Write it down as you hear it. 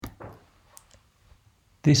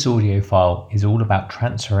This audio file is all about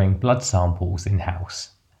transferring blood samples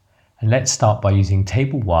in-house. And let's start by using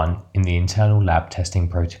Table 1 in the internal lab testing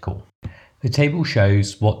protocol. The table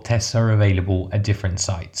shows what tests are available at different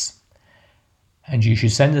sites. And you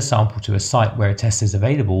should send a sample to a site where a test is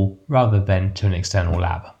available rather than to an external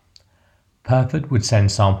lab. Perford would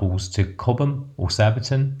send samples to Cobham or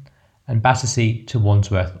Surbiton, and Battersea to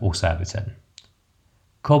Wandsworth or Surbiton.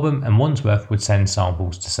 Cobham and Wandsworth would send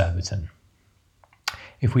samples to Surbiton.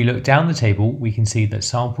 If we look down the table, we can see that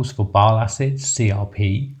samples for bile acids,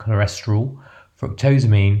 CRP, cholesterol,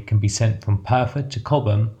 fructosamine can be sent from Perford to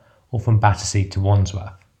Cobham or from Battersea to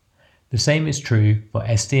Wandsworth. The same is true for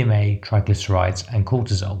SDMA, triglycerides and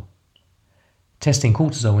cortisol. Testing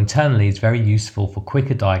cortisol internally is very useful for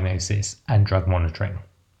quicker diagnosis and drug monitoring.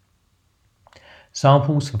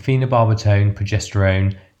 Samples for phenobarbital,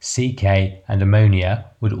 progesterone, CK and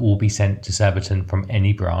ammonia would all be sent to Surbiton from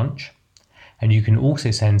any branch. And you can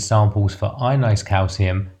also send samples for ionized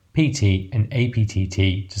calcium, PT and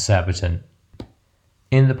APTT to Surbiton.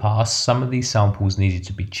 In the past, some of these samples needed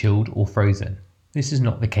to be chilled or frozen. This is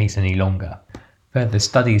not the case any longer. Further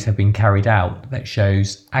studies have been carried out that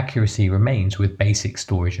shows accuracy remains with basic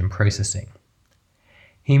storage and processing.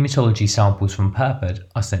 Haematology samples from Perford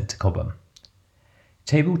are sent to Cobham.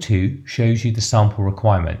 Table 2 shows you the sample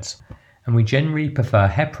requirements, and we generally prefer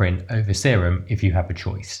heparin over serum if you have a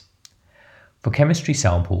choice. For chemistry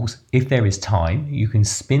samples, if there is time, you can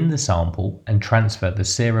spin the sample and transfer the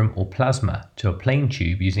serum or plasma to a plain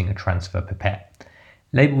tube using a transfer pipette.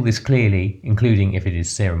 Label this clearly, including if it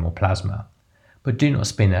is serum or plasma, but do not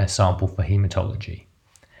spin a sample for haematology.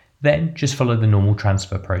 Then just follow the normal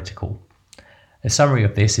transfer protocol. A summary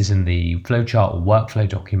of this is in the flowchart or workflow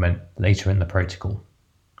document later in the protocol.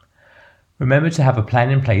 Remember to have a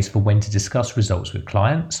plan in place for when to discuss results with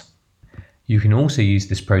clients. You can also use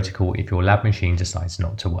this protocol if your lab machine decides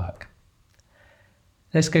not to work.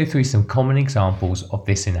 Let's go through some common examples of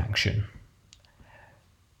this in action.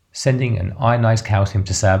 Sending an ionized calcium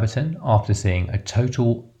to Surbiton after seeing a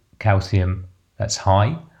total calcium that's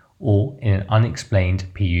high or in an unexplained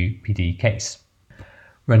PUPD case.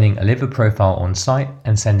 Running a liver profile on site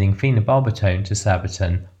and sending phenobarbital to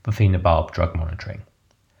Surbiton for phenobarb drug monitoring.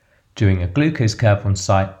 Doing a glucose curve on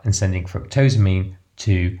site and sending fructosamine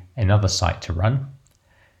to another site to run.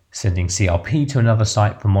 Sending CRP to another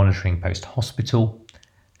site for monitoring post-hospital.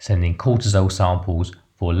 Sending cortisol samples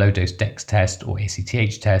for low-dose DEX test or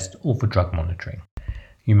ACTH test or for drug monitoring.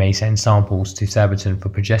 You may send samples to Surbiton for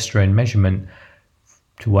progesterone measurement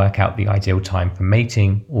to work out the ideal time for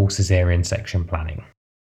mating or caesarean section planning.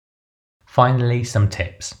 Finally, some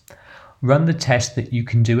tips. Run the test that you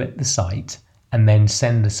can do at the site and then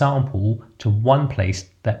send the sample to one place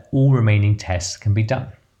that all remaining tests can be done.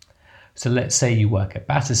 So let's say you work at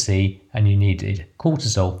Battersea and you needed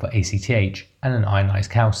cortisol for ACTH and an ionized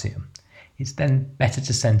calcium. It's then better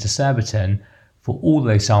to send to Surbiton for all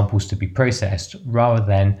those samples to be processed rather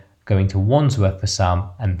than going to Wandsworth for some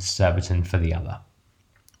and Surbiton for the other.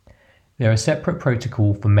 There are separate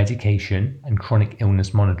protocols for medication and chronic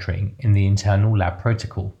illness monitoring in the internal lab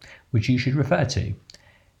protocol, which you should refer to.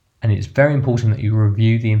 And it's very important that you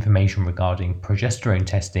review the information regarding progesterone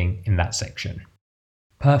testing in that section.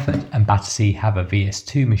 Perford and Battersea have a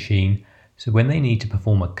VS2 machine, so when they need to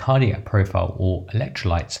perform a cardiac profile or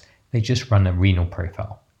electrolytes, they just run a renal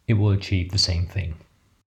profile. It will achieve the same thing.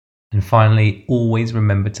 And finally, always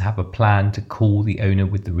remember to have a plan to call the owner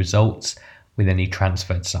with the results with any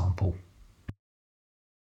transferred sample.